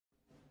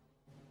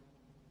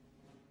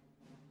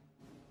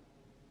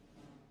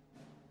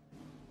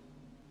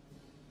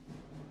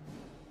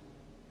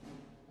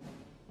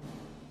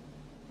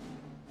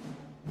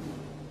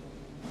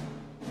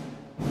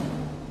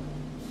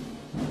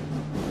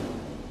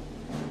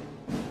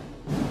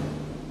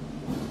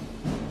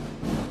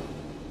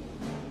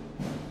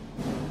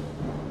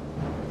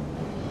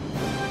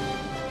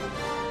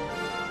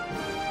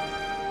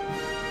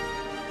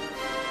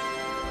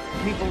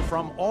people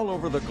from all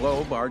over the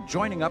globe are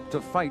joining up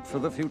to fight for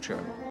the future.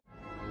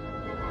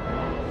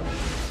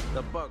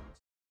 The bugs.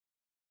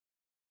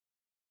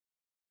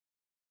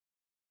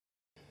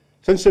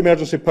 Since the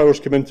emergency powers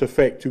came into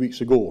effect 2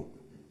 weeks ago,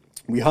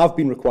 we have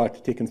been required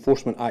to take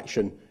enforcement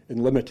action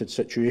in limited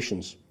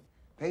situations.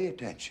 Pay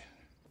attention.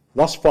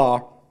 Thus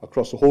far,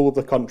 across the whole of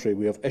the country,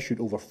 we have issued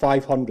over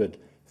 500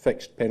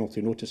 fixed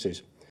penalty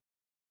notices.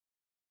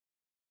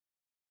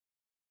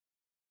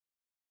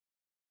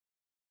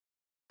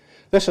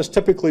 This has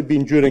typically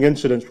been during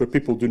incidents where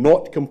people do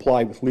not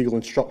comply with legal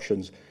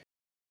instructions.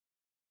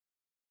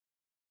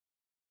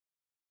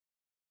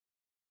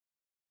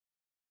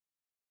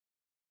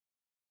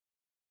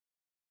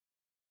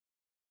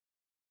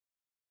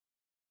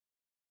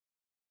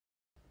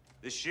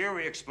 This year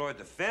we explored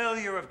the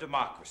failure of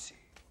democracy,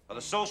 how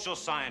the social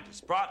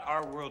scientists brought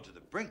our world to the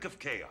brink of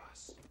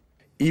chaos.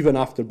 Even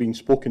after being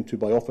spoken to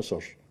by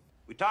officers.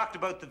 We talked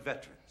about the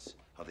veterans,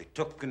 how they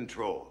took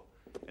control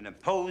and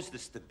imposed the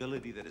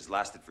stability that has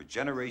lasted for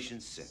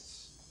generations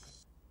since.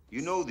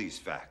 You know these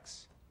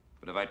facts,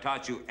 but have I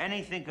taught you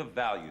anything of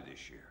value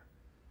this year?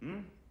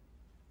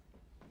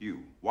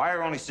 Why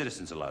are only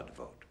citizens allowed to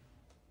vote?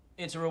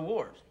 It's a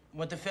reward,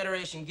 what the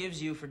Federation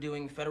gives you for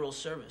doing federal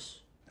service.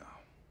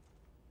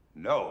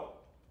 No.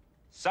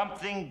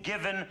 Something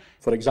given.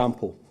 For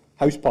example,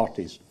 house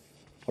parties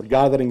or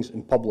gatherings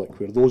in public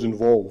where those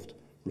involved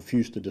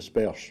refuse to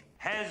disperse.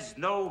 Has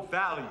no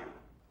value.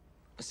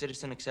 A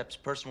citizen accepts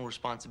personal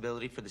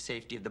responsibility for the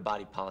safety of the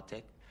body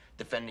politic,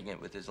 defending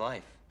it with his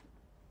life.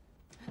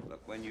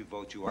 Look, when you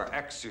vote, you are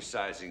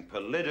exercising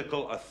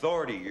political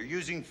authority. You're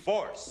using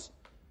force.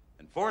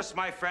 And force,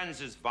 my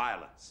friends, is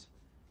violence.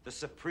 The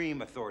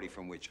supreme authority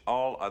from which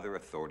all other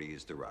authority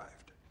is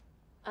derived.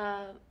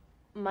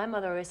 My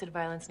mother always said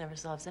violence never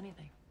solves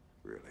anything.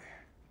 Really?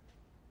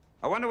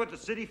 I wonder what the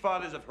city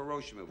fathers of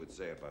Hiroshima would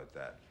say about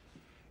that.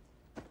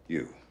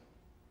 You.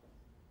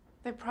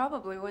 They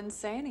probably wouldn't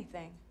say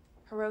anything.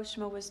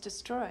 Hiroshima was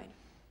destroyed.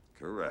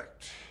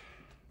 Correct.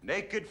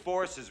 Naked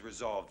force has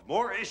resolved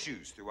more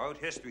issues throughout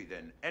history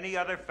than any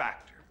other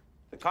factor.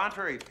 The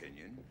contrary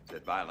opinion,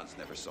 that violence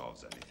never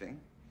solves anything,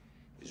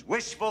 is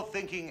wishful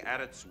thinking at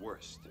its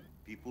worst.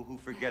 People who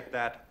forget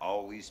that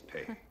always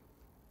pay.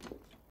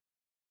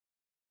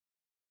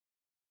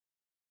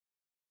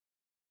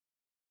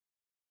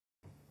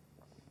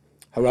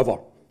 However,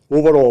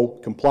 overall,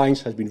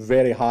 compliance has been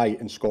very high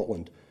in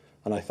Scotland,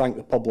 and I thank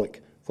the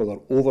public for their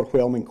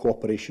overwhelming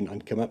cooperation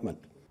and commitment.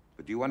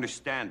 But do you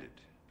understand it?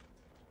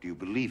 Do you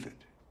believe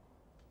it?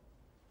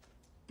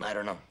 I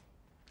don't know.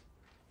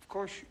 Of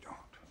course you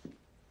don't.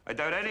 I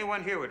doubt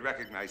anyone here would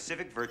recognize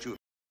civic virtue.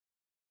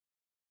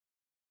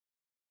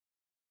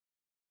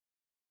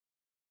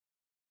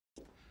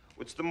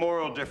 What's the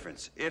moral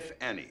difference, if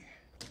any,